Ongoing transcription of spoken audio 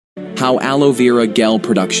How aloe vera gel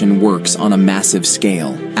production works on a massive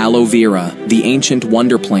scale. Aloe vera, the ancient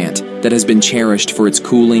wonder plant that has been cherished for its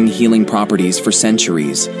cooling, healing properties for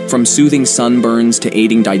centuries. From soothing sunburns to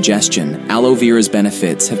aiding digestion, aloe vera's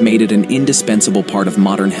benefits have made it an indispensable part of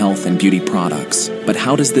modern health and beauty products. But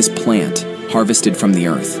how does this plant, harvested from the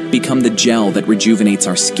earth, become the gel that rejuvenates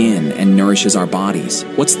our skin and nourishes our bodies?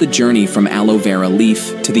 What's the journey from aloe vera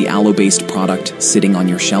leaf to the aloe-based product sitting on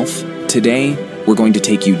your shelf? Today, we're going to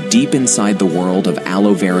take you deep inside the world of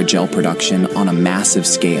aloe vera gel production on a massive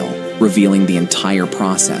scale, revealing the entire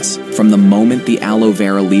process, from the moment the aloe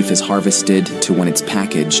vera leaf is harvested to when it's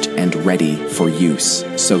packaged and ready for use.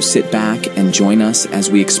 So sit back and join us as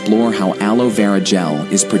we explore how aloe vera gel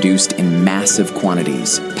is produced in massive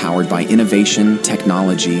quantities, powered by innovation,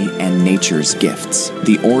 technology, and nature's gifts.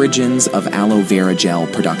 The origins of aloe vera gel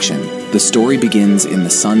production. The story begins in the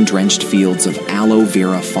sun-drenched fields of aloe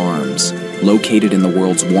vera farms. Located in the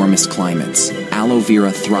world's warmest climates, aloe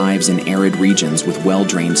vera thrives in arid regions with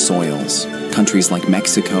well-drained soils. Countries like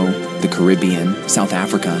Mexico, the Caribbean, South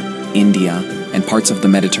Africa, India, and parts of the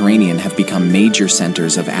Mediterranean have become major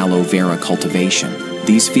centers of aloe vera cultivation.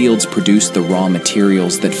 These fields produce the raw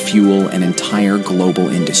materials that fuel an entire global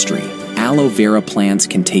industry. Aloe vera plants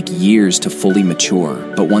can take years to fully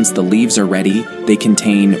mature, but once the leaves are ready, they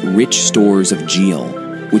contain rich stores of gel,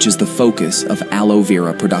 which is the focus of aloe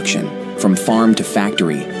vera production. From farm to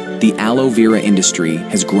factory, the aloe vera industry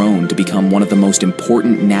has grown to become one of the most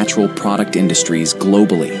important natural product industries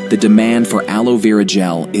globally. The demand for aloe vera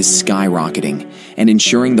gel is skyrocketing, and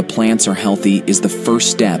ensuring the plants are healthy is the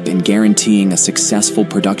first step in guaranteeing a successful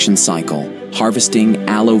production cycle. Harvesting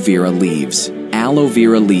aloe vera leaves. Aloe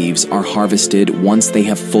vera leaves are harvested once they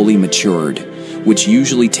have fully matured, which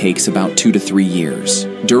usually takes about 2 to 3 years.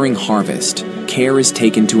 During harvest, care is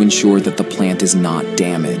taken to ensure that the plant is not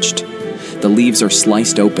damaged. The leaves are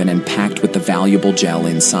sliced open and packed with the valuable gel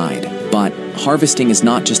inside. But harvesting is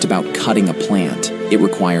not just about cutting a plant. It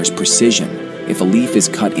requires precision. If a leaf is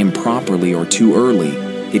cut improperly or too early,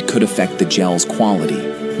 it could affect the gel's quality.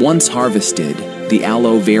 Once harvested, the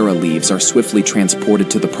aloe vera leaves are swiftly transported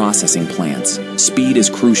to the processing plants. Speed is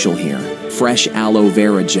crucial here. Fresh aloe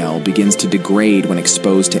vera gel begins to degrade when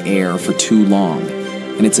exposed to air for too long,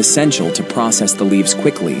 and it's essential to process the leaves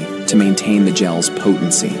quickly to maintain the gel's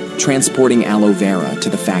potency. Transporting aloe vera to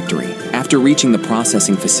the factory. After reaching the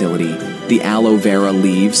processing facility, the aloe vera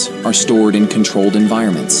leaves are stored in controlled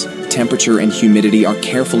environments. Temperature and humidity are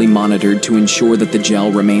carefully monitored to ensure that the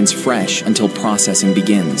gel remains fresh until processing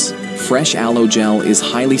begins. Fresh aloe gel is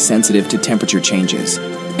highly sensitive to temperature changes,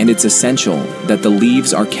 and it's essential that the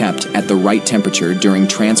leaves are kept at the right temperature during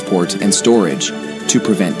transport and storage to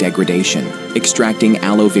prevent degradation. Extracting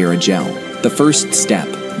aloe vera gel. The first step.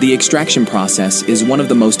 The extraction process is one of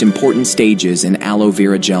the most important stages in aloe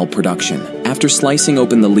vera gel production. After slicing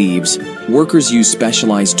open the leaves, workers use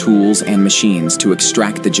specialized tools and machines to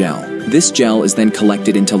extract the gel. This gel is then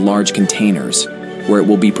collected into large containers, where it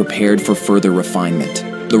will be prepared for further refinement.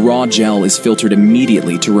 The raw gel is filtered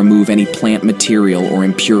immediately to remove any plant material or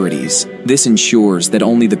impurities. This ensures that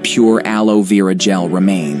only the pure aloe vera gel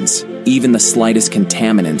remains. Even the slightest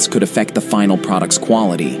contaminants could affect the final product's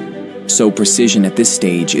quality, so precision at this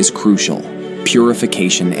stage is crucial.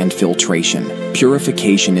 Purification and filtration.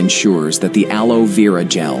 Purification ensures that the aloe vera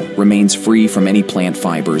gel remains free from any plant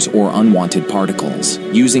fibers or unwanted particles.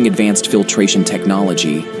 Using advanced filtration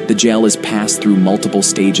technology, the gel is passed through multiple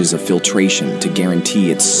stages of filtration to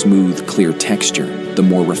guarantee its smooth, clear texture. The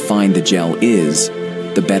more refined the gel is,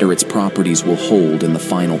 the better its properties will hold in the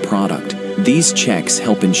final product. These checks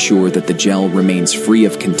help ensure that the gel remains free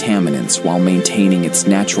of contaminants while maintaining its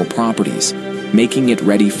natural properties, making it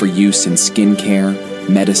ready for use in skincare,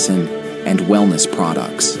 medicine, and wellness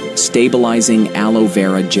products. Stabilizing aloe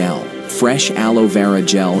vera gel. Fresh aloe vera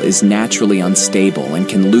gel is naturally unstable and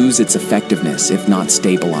can lose its effectiveness if not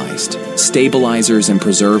stabilized. Stabilizers and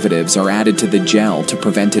preservatives are added to the gel to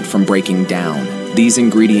prevent it from breaking down. These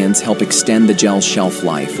ingredients help extend the gel's shelf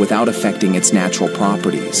life without affecting its natural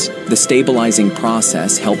properties. The stabilizing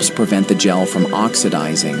process helps prevent the gel from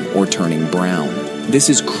oxidizing or turning brown. This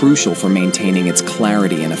is crucial for maintaining its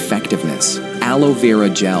clarity and effectiveness. Aloe vera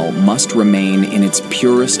gel must remain in its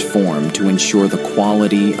purest form to ensure the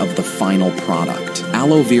quality of the final product.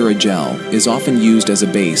 Aloe vera gel is often used as a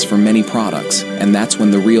base for many products, and that's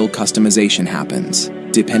when the real customization happens.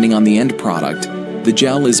 Depending on the end product, the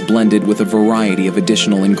gel is blended with a variety of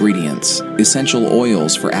additional ingredients, essential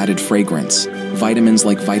oils for added fragrance, vitamins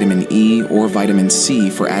like vitamin E or vitamin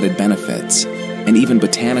C for added benefits, and even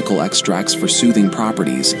botanical extracts for soothing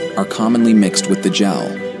properties are commonly mixed with the gel.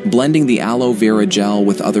 Blending the aloe vera gel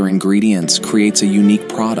with other ingredients creates a unique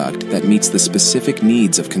product that meets the specific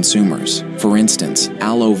needs of consumers. For instance,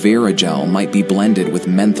 aloe vera gel might be blended with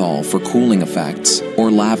menthol for cooling effects or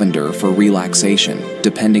lavender for relaxation,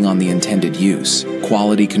 depending on the intended use.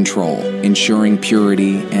 Quality control, ensuring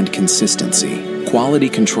purity and consistency. Quality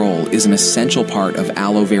control is an essential part of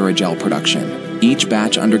aloe vera gel production. Each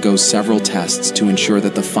batch undergoes several tests to ensure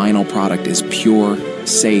that the final product is pure,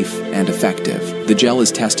 safe, and effective. The gel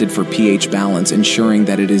is tested for pH balance, ensuring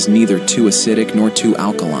that it is neither too acidic nor too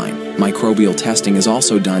alkaline. Microbial testing is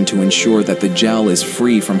also done to ensure that the gel is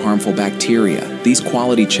free from harmful bacteria. These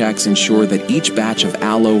quality checks ensure that each batch of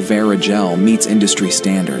aloe vera gel meets industry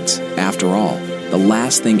standards. After all, the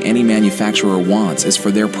last thing any manufacturer wants is for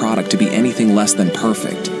their product to be anything less than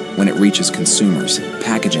perfect when it reaches consumers.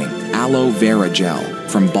 Packaging: aloe vera gel,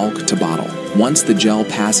 from bulk to bottle. Once the gel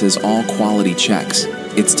passes all quality checks,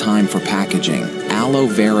 it's time for packaging. Aloe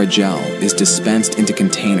vera gel is dispensed into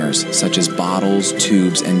containers such as bottles,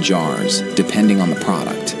 tubes, and jars, depending on the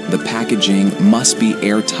product. The packaging must be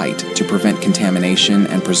airtight to prevent contamination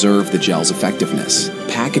and preserve the gel's effectiveness.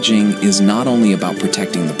 Packaging is not only about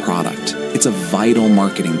protecting the product, it's a vital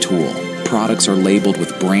marketing tool. Products are labeled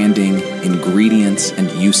with branding, ingredients, and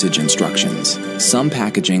usage instructions. Some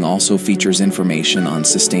packaging also features information on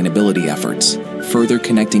sustainability efforts, further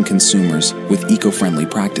connecting consumers with eco-friendly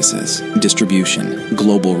practices. Distribution: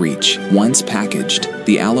 global reach. Once packaged,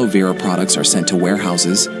 the aloe vera products are sent to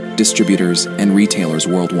warehouses, distributors, and retailers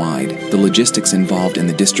worldwide. The logistics involved in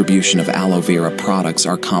the distribution of aloe vera products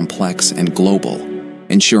are complex and global,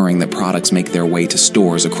 ensuring that products make their way to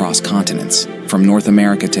stores across continents. From North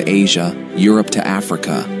America to Asia, Europe to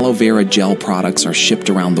Africa, aloe vera gel products are shipped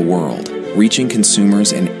around the world, reaching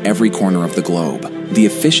consumers in every corner of the globe. The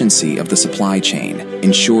efficiency of the supply chain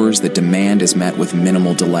ensures that demand is met with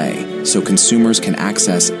minimal delay, so consumers can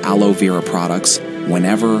access aloe vera products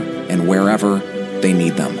whenever and wherever they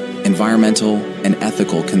need them. Environmental and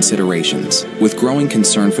ethical considerations. With growing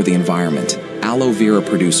concern for the environment, aloe vera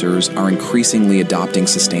producers are increasingly adopting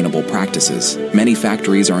sustainable practices. Many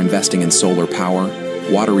factories are investing in solar power,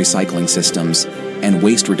 water recycling systems, and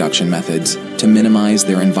waste reduction methods to minimize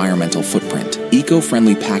their environmental footprint.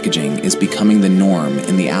 Eco-friendly packaging is becoming the norm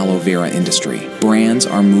in the aloe vera industry. Brands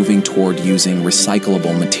are moving toward using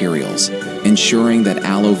recyclable materials, ensuring that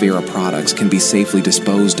aloe vera products can be safely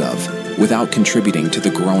disposed of without contributing to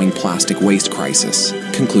the growing plastic waste crisis.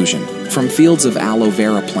 Conclusion: from fields of aloe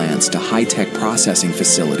vera plants to high-tech processing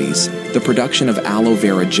facilities, the production of aloe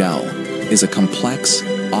vera gel is a complex,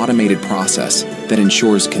 automated process that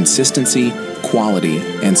ensures consistency, quality,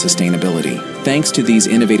 and sustainability. Thanks to these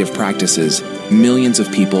innovative practices, millions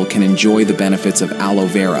of people can enjoy the benefits of aloe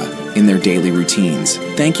vera in their daily routines.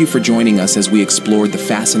 Thank you for joining us as we explored the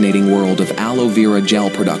fascinating world of aloe vera gel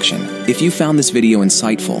production. If you found this video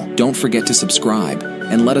insightful, don't forget to subscribe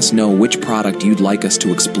and let us know which product you'd like us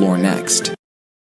to explore next.